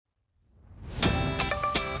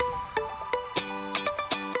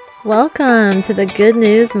Welcome to the Good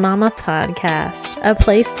News Mama podcast, a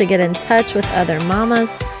place to get in touch with other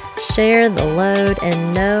mamas, share the load,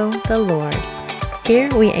 and know the Lord.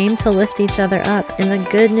 Here we aim to lift each other up in the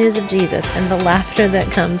good news of Jesus and the laughter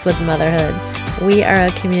that comes with motherhood. We are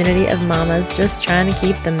a community of mamas just trying to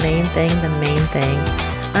keep the main thing the main thing.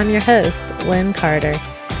 I'm your host, Lynn Carter,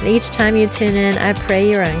 and each time you tune in, I pray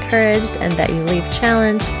you are encouraged and that you leave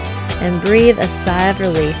challenged and breathe a sigh of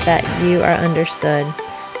relief that you are understood.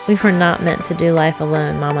 We were not meant to do life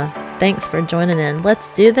alone, Mama. Thanks for joining in. Let's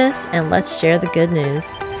do this and let's share the good news.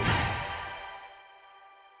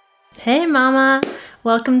 Hey, Mama.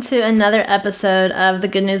 Welcome to another episode of the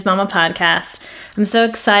Good News Mama podcast. I'm so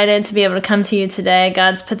excited to be able to come to you today.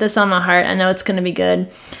 God's put this on my heart. I know it's going to be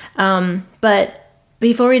good. But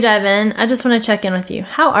before we dive in, I just want to check in with you.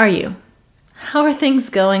 How are you? How are things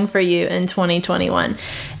going for you in 2021?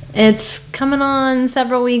 It's coming on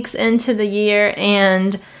several weeks into the year,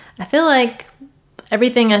 and I feel like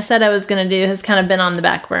everything I said I was going to do has kind of been on the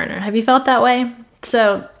back burner. Have you felt that way?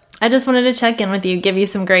 So I just wanted to check in with you, give you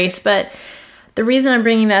some grace. But the reason I'm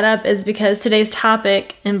bringing that up is because today's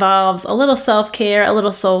topic involves a little self-care, a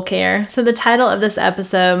little soul care. So the title of this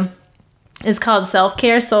episode is called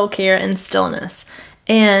Self-Care, Soul Care, and Stillness.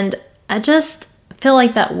 And I just feel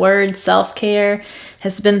like that word self-care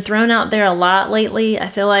has been thrown out there a lot lately. I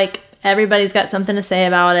feel like everybody's got something to say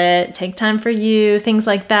about it. Take time for you, things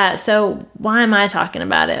like that. So why am I talking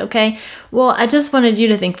about it? Okay. Well, I just wanted you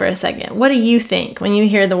to think for a second. What do you think when you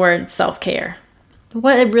hear the word self-care?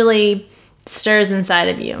 What it really stirs inside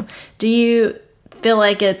of you? Do you feel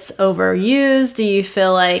like it's overused? Do you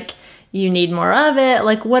feel like you need more of it?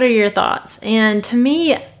 Like, what are your thoughts? And to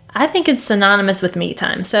me, I think it's synonymous with me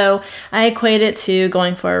time. So I equate it to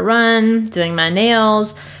going for a run, doing my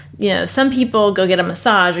nails. You know, some people go get a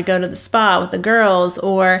massage or go to the spa with the girls,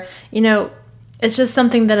 or, you know, it's just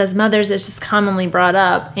something that as mothers, it's just commonly brought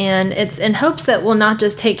up. And it's in hopes that we'll not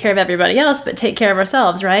just take care of everybody else, but take care of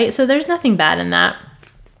ourselves, right? So there's nothing bad in that.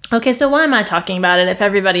 Okay, so why am I talking about it if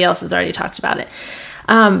everybody else has already talked about it?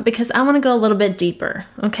 Because I want to go a little bit deeper,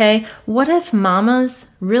 okay? What if mamas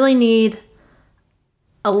really need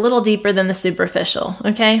a little deeper than the superficial,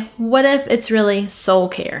 okay? What if it's really soul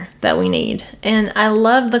care that we need? And I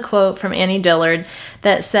love the quote from Annie Dillard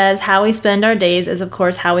that says, how we spend our days is, of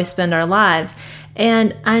course, how we spend our lives.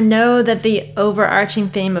 And I know that the overarching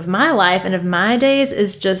theme of my life and of my days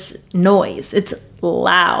is just noise. It's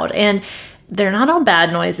loud. And they're not all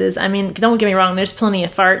bad noises. I mean, don't get me wrong, there's plenty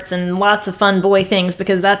of farts and lots of fun boy things,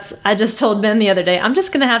 because I just told Ben the other day, I'm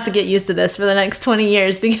just going to have to get used to this for the next 20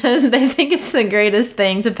 years because they think it's the greatest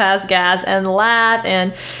thing to pass gas and laugh.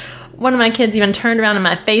 And one of my kids even turned around in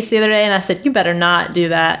my face the other day and I said, you better not do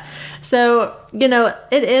that. So, you know,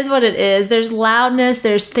 it is what it is. There's loudness,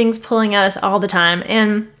 there's things pulling at us all the time.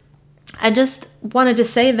 And I just wanted to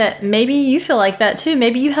say that maybe you feel like that too.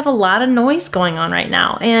 Maybe you have a lot of noise going on right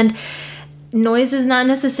now. And noise is not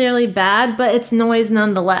necessarily bad, but it's noise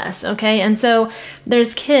nonetheless, okay? And so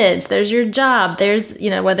there's kids, there's your job, there's, you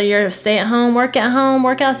know, whether you're stay at home, work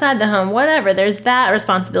outside the home, whatever, there's that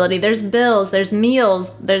responsibility, there's bills, there's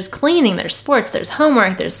meals, there's cleaning, there's sports, there's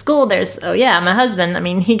homework, there's school, there's, oh yeah, my husband, I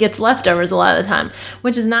mean, he gets leftovers a lot of the time,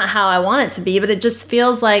 which is not how I want it to be, but it just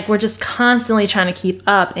feels like we're just constantly trying to keep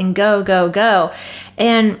up and go, go, go.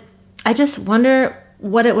 And I just wonder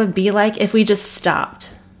what it would be like if we just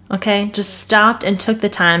stopped. Okay, just stopped and took the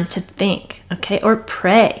time to think, okay, or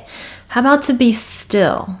pray. How about to be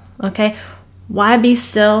still, okay? Why be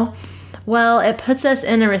still? Well, it puts us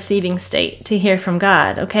in a receiving state to hear from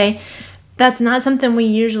God, okay? That's not something we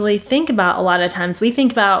usually think about a lot of times. We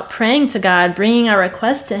think about praying to God, bringing our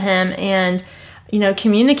requests to Him, and, you know,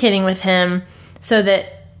 communicating with Him so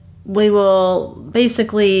that we will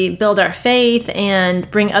basically build our faith and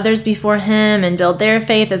bring others before Him and build their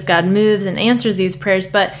faith as God moves and answers these prayers.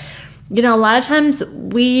 But, you know, a lot of times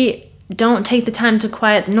we don't take the time to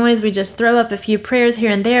quiet the noise. We just throw up a few prayers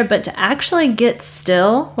here and there. But to actually get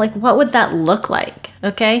still, like, what would that look like?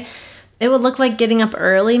 Okay? It would look like getting up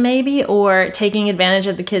early maybe, or taking advantage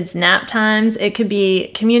of the kids' nap times. It could be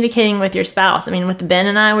communicating with your spouse. I mean, with Ben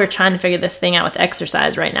and I, we're trying to figure this thing out with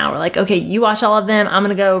exercise right now. We're like, okay, you watch all of them. I'm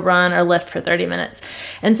going to go run or lift for 30 minutes.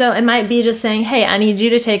 And so it might be just saying, hey, I need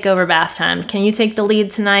you to take over bath time. Can you take the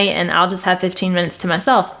lead tonight? And I'll just have 15 minutes to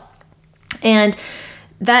myself. And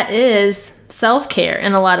that is self-care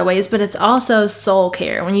in a lot of ways, but it's also soul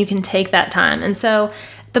care when you can take that time. And so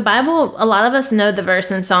the Bible, a lot of us know the verse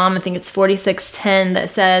in Psalm, I think it's 46:10, that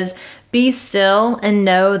says, be still and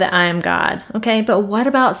know that I am God. Okay, but what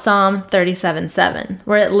about Psalm 37:7,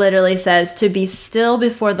 where it literally says to be still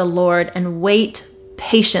before the Lord and wait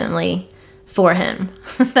patiently for him.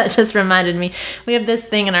 That just reminded me. We have this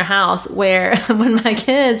thing in our house where when my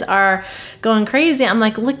kids are going crazy, I'm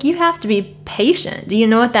like, look, you have to be patient. Do you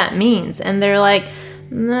know what that means? And they're like,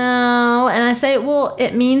 no. And I say, well,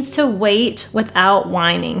 it means to wait without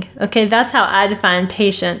whining. Okay, that's how I define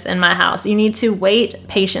patience in my house. You need to wait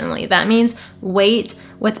patiently. That means wait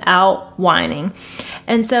without whining.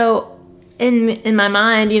 And so in my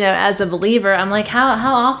mind, as a believer, I'm like, how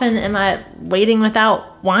often am I waiting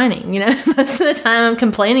without whining? Most of the time I'm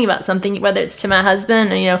complaining about something, whether it's to my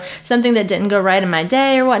husband or, something that didn't go right in my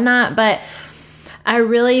day or whatnot. But I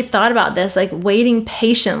really thought about this, like waiting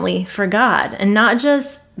patiently for God and not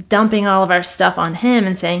just dumping all of our stuff on him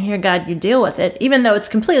and saying, here, God, you deal with it, even though it's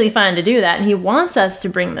completely fine to do that. And he wants us to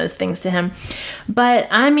bring those things to him. But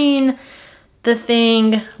I mean, the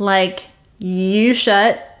thing like you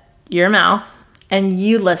shut your mouth and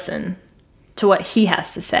you listen to what he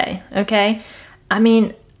has to say. Okay. I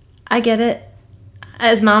mean, I get it.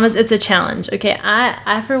 As mamas, it's a challenge. Okay.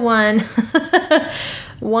 I for one,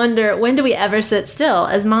 wonder, when do we ever sit still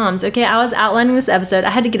as moms? Okay. I was outlining this episode.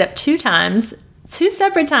 I had to get up 2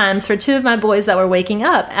 separate times for 2 of my boys that were waking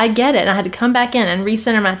up. I get it. And I had to come back in and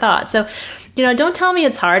recenter my thoughts. So, don't tell me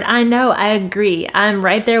it's hard. I know. I agree. I'm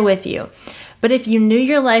right there with you. But if you knew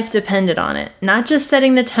your life depended on it, not just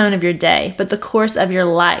setting the tone of your day, but the course of your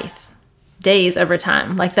life, days over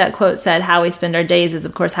time, like that quote said, how we spend our days is,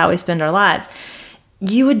 of course, how we spend our lives,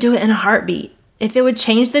 you would do it in a heartbeat. If it would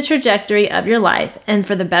change the trajectory of your life and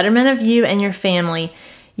for the betterment of you and your family,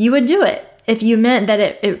 you would do it if you meant that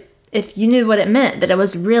if you knew what it meant, that it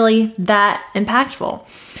was really that impactful.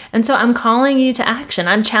 And so I'm calling you to action.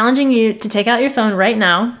 I'm challenging you to take out your phone right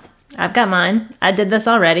now. I've got mine. I did this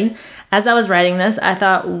already. As I was writing this, I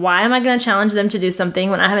thought, why am I going to challenge them to do something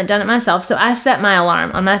when I haven't done it myself? So I set my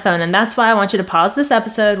alarm on my phone. And that's why I want you to pause this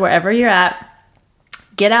episode wherever you're at.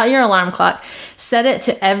 Get out your alarm clock. Set it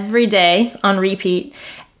to every day on repeat.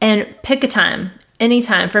 And pick a time,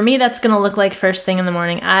 anytime. For me, that's going to look like first thing in the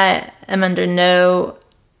morning. I am under no,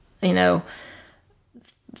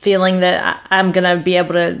 feeling that I'm going to be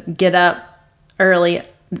able to get up early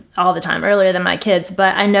all the time, earlier than my kids.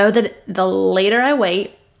 But I know that the later I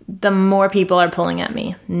wait, the more people are pulling at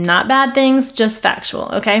me. Not bad things, just factual,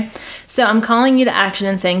 okay? So I'm calling you to action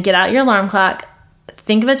and saying, get out your alarm clock.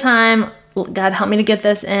 Think of a time. God, help me to get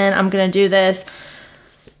this in. I'm going to do this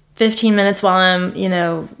 15 minutes while I'm,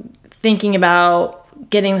 thinking about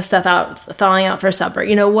getting the stuff out, thawing out for supper,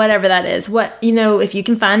 whatever that is. If you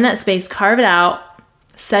can find that space, carve it out.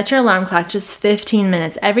 Set your alarm clock just 15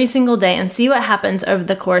 minutes every single day and see what happens over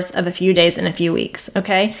the course of a few days and a few weeks,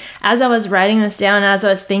 okay? As I was writing this down, as I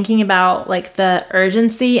was thinking about like the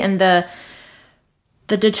urgency and the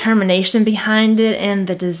determination behind it and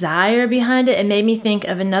the desire behind it, it made me think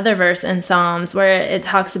of another verse in Psalms where it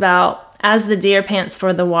talks about, as the deer pants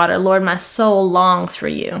for the water, Lord, my soul longs for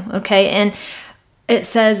you, okay? And it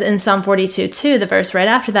says in Psalm 42:2, the verse right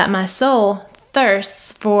after that, my soul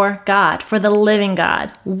thirsts for God, for the living God.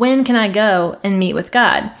 When can I go and meet with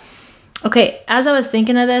God? Okay, as I was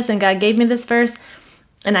thinking of this and God gave me this verse,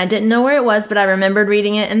 and I didn't know where it was, but I remembered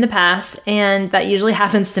reading it in the past, and that usually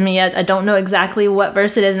happens to me. I don't know exactly what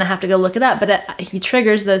verse it is, and I have to go look it up, but he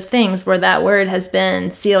triggers those things where that word has been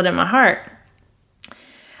sealed in my heart.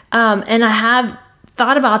 And I have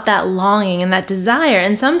thought about that longing and that desire.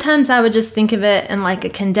 And sometimes I would just think of it in like a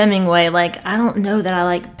condemning way. Like, I don't know that I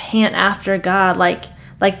like pant after God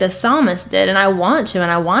like the psalmist did. And I want to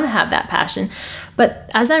have that passion. But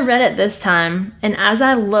as I read it this time, and as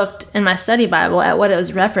I looked in my study Bible at what it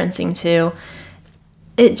was referencing to,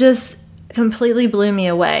 it just completely blew me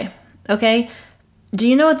away. Okay. Do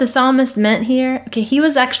you know what the psalmist meant here? Okay, he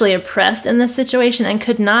was actually oppressed in this situation and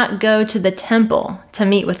could not go to the temple to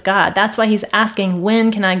meet with God. That's why he's asking, when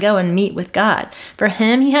can I go and meet with God? For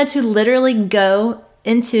him, he had to literally go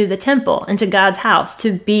into the temple, into God's house,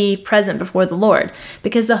 to be present before the Lord,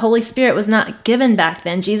 because the Holy Spirit was not given back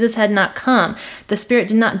then. Jesus had not come. The Spirit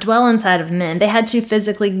did not dwell inside of men. They had to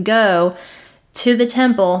physically go to the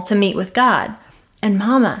temple to meet with God. And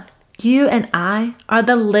mama, you and I are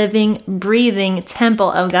the living, breathing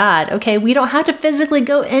temple of God, okay? We don't have to physically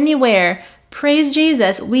go anywhere. Praise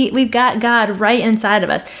Jesus. We've got God right inside of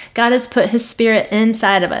us. God has put his Spirit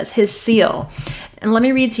inside of us, his seal. And let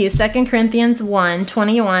me read to you 2 Corinthians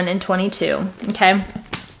 1:21 and 22, okay?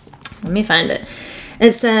 Let me find it.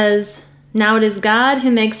 It says, Now it is God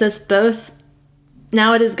who makes both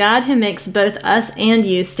us and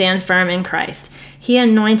you stand firm in Christ. He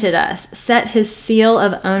anointed us, set his seal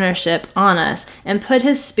of ownership on us, and put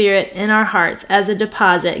his Spirit in our hearts as a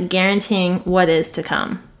deposit guaranteeing what is to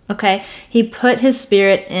come. Okay? He put his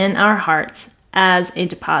Spirit in our hearts as a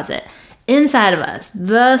deposit. inside of us,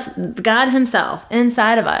 the God himself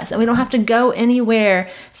inside of us. And we don't have to go anywhere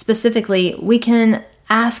specifically. We can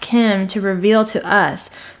ask him to reveal to us,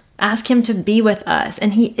 ask him to be with us.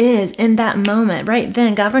 And he is in that moment right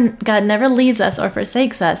then. God never leaves us or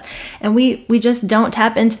forsakes us. And we just don't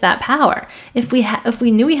tap into that power. If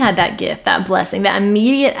we knew we had that gift, that blessing, that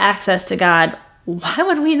immediate access to God, why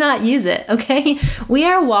would we not use it? Okay. We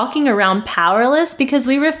are walking around powerless because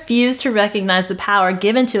we refuse to recognize the power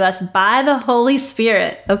given to us by the Holy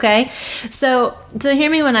Spirit. Okay. So hear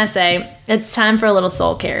me when I say it's time for a little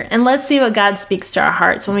soul care, and let's see what God speaks to our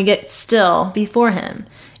hearts when we get still before him.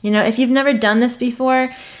 If you've never done this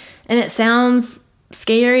before and it sounds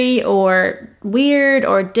scary or weird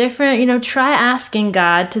or different, try asking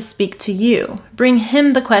God to speak to you. Bring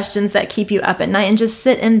him the questions that keep you up at night and just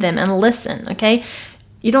sit in them and listen, okay?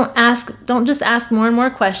 You don't just ask more and more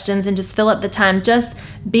questions and just fill up the time. Just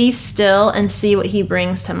be still and see what he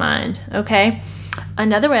brings to mind, okay?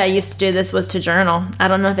 Another way I used to do this was to journal. I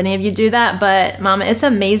don't know if any of you do that, but Mama, it's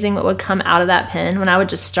amazing what would come out of that pen when I would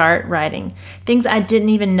just start writing. Things I didn't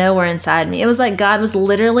even know were inside me. It was like God was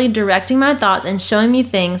literally directing my thoughts and showing me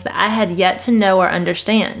things that I had yet to know or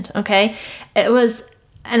understand, okay?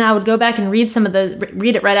 And I would go back and read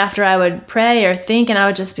it right after I would pray or think, and I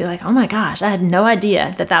would just be like, oh my gosh, I had no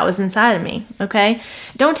idea that was inside of me, okay?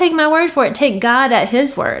 Don't take my word for it. Take God at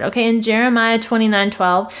his word, okay? In Jeremiah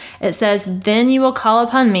 29:12, it says, "Then you will call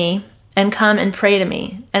upon me and come and pray to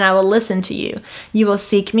me, and I will listen to you. You will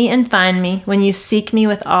seek me and find me when you seek me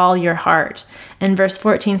with all your heart." And verse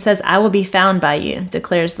 14 says, "I will be found by you,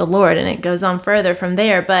 declares the Lord." And it goes on further from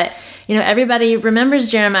there. But, everybody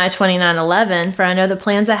remembers Jeremiah 29:11, "For I know the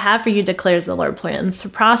plans I have for you, declares the Lord, plans to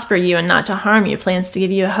prosper you and not to harm you, plans to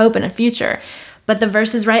give you a hope and a future." But the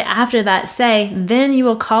verses right after that say, "Then you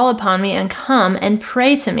will call upon me and come and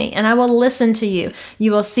pray to me, and I will listen to you.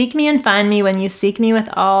 You will seek me and find me when you seek me with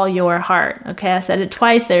all your heart." Okay, I said it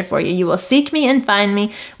twice there for you. You will seek me and find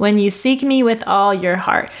me when you seek me with all your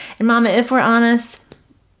heart. And Mama, if we're honest,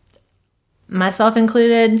 myself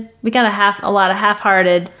included, we got a lot of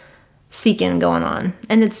half-hearted seeking going on.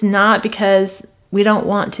 And it's not because we don't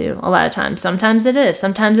want to a lot of times. Sometimes it is.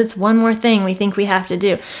 Sometimes it's one more thing we think we have to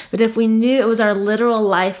do. But if we knew it was our literal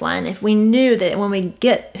lifeline, if we knew that when we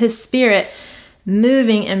get his spirit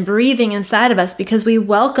moving and breathing inside of us because we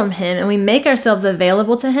welcome him and we make ourselves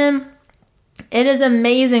available to him, it is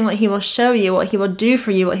amazing what he will show you, what he will do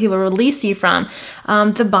for you, what he will release you from,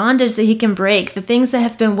 the bondage that he can break, the things that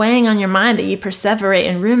have been weighing on your mind that you perseverate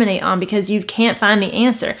and ruminate on because you can't find the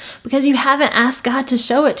answer, because you haven't asked God to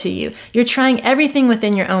show it to you. You're trying everything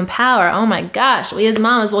within your own power. Oh my gosh, we as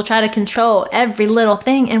mamas will try to control every little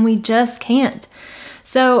thing and we just can't.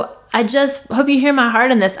 So I just hope you hear my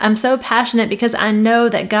heart in this. I'm so passionate because I know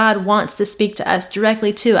that God wants to speak to us,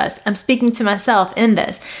 directly to us. I'm speaking to myself in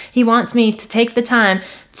this. He wants me to take the time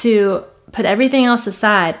to put everything else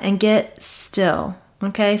aside and get still.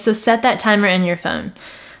 Okay, so set that timer in your phone.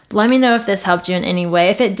 Let me know if this helped you in any way.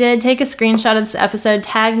 If it did, take a screenshot of this episode,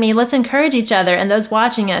 tag me. Let's encourage each other and those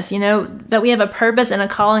watching us, that we have a purpose and a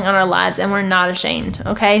calling on our lives and we're not ashamed.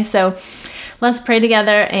 Okay, so let's pray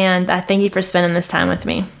together, and I thank you for spending this time with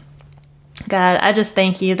me. God, I just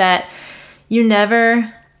thank you that you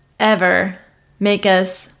never, ever make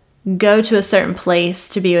us go to a certain place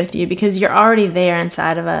to be with you because you're already there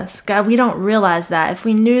inside of us. God, we don't realize that. If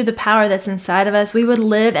we knew the power that's inside of us, we would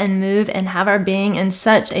live and move and have our being in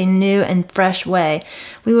such a new and fresh way.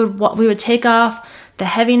 We would take off the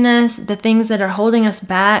heaviness, the things that are holding us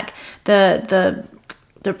back, the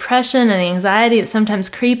depression and anxiety that sometimes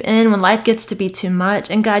creep in when life gets to be too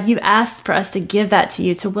much. And God, you've asked for us to give that to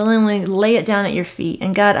you, to willingly lay it down at your feet.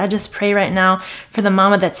 And God, I just pray right now for the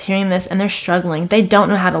mama that's hearing this and they're struggling. They don't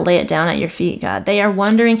know how to lay it down at your feet, God. They are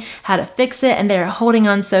wondering how to fix it and they're holding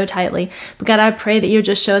on so tightly. But God, I pray that you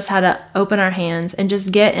just show us how to open our hands and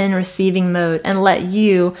just get in receiving mode and let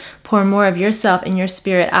you pour more of yourself and your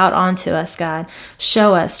spirit out onto us, God.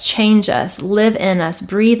 Show us, change us, live in us,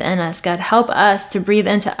 breathe in us, God. Help us to breathe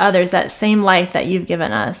into others that same life that you've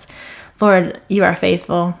given us. Lord, you are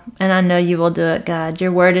faithful, and I know you will do it, God.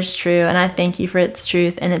 Your word is true, and I thank you for its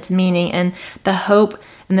truth and its meaning and the hope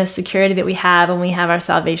and the security that we have when we have our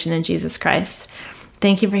salvation in Jesus Christ.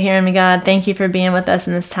 Thank you for hearing me, God. Thank you for being with us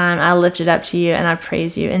in this time. I lift it up to you, and I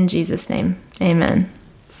praise you in Jesus' name. Amen.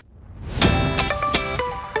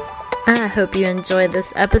 I hope you enjoyed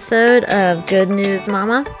this episode of Good News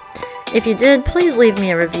Mama. If you did, please leave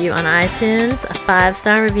me a review on iTunes. A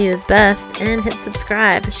 5-star review is best. And hit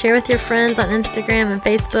subscribe. Share with your friends on Instagram and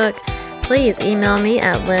Facebook. Please email me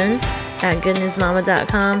at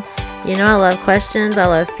lynn@goodnewsmama.com. I love questions. I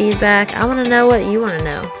love feedback. I want to know what you want to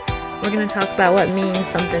know. we're going to talk about what means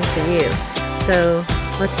something to you. So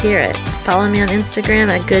let's hear it. Follow me on Instagram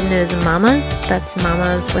at Good News Mamas. That's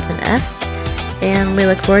mamas with an S. And we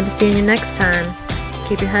look forward to seeing you next time.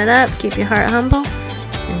 Keep your head up, keep your heart humble,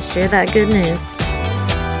 and share that good news.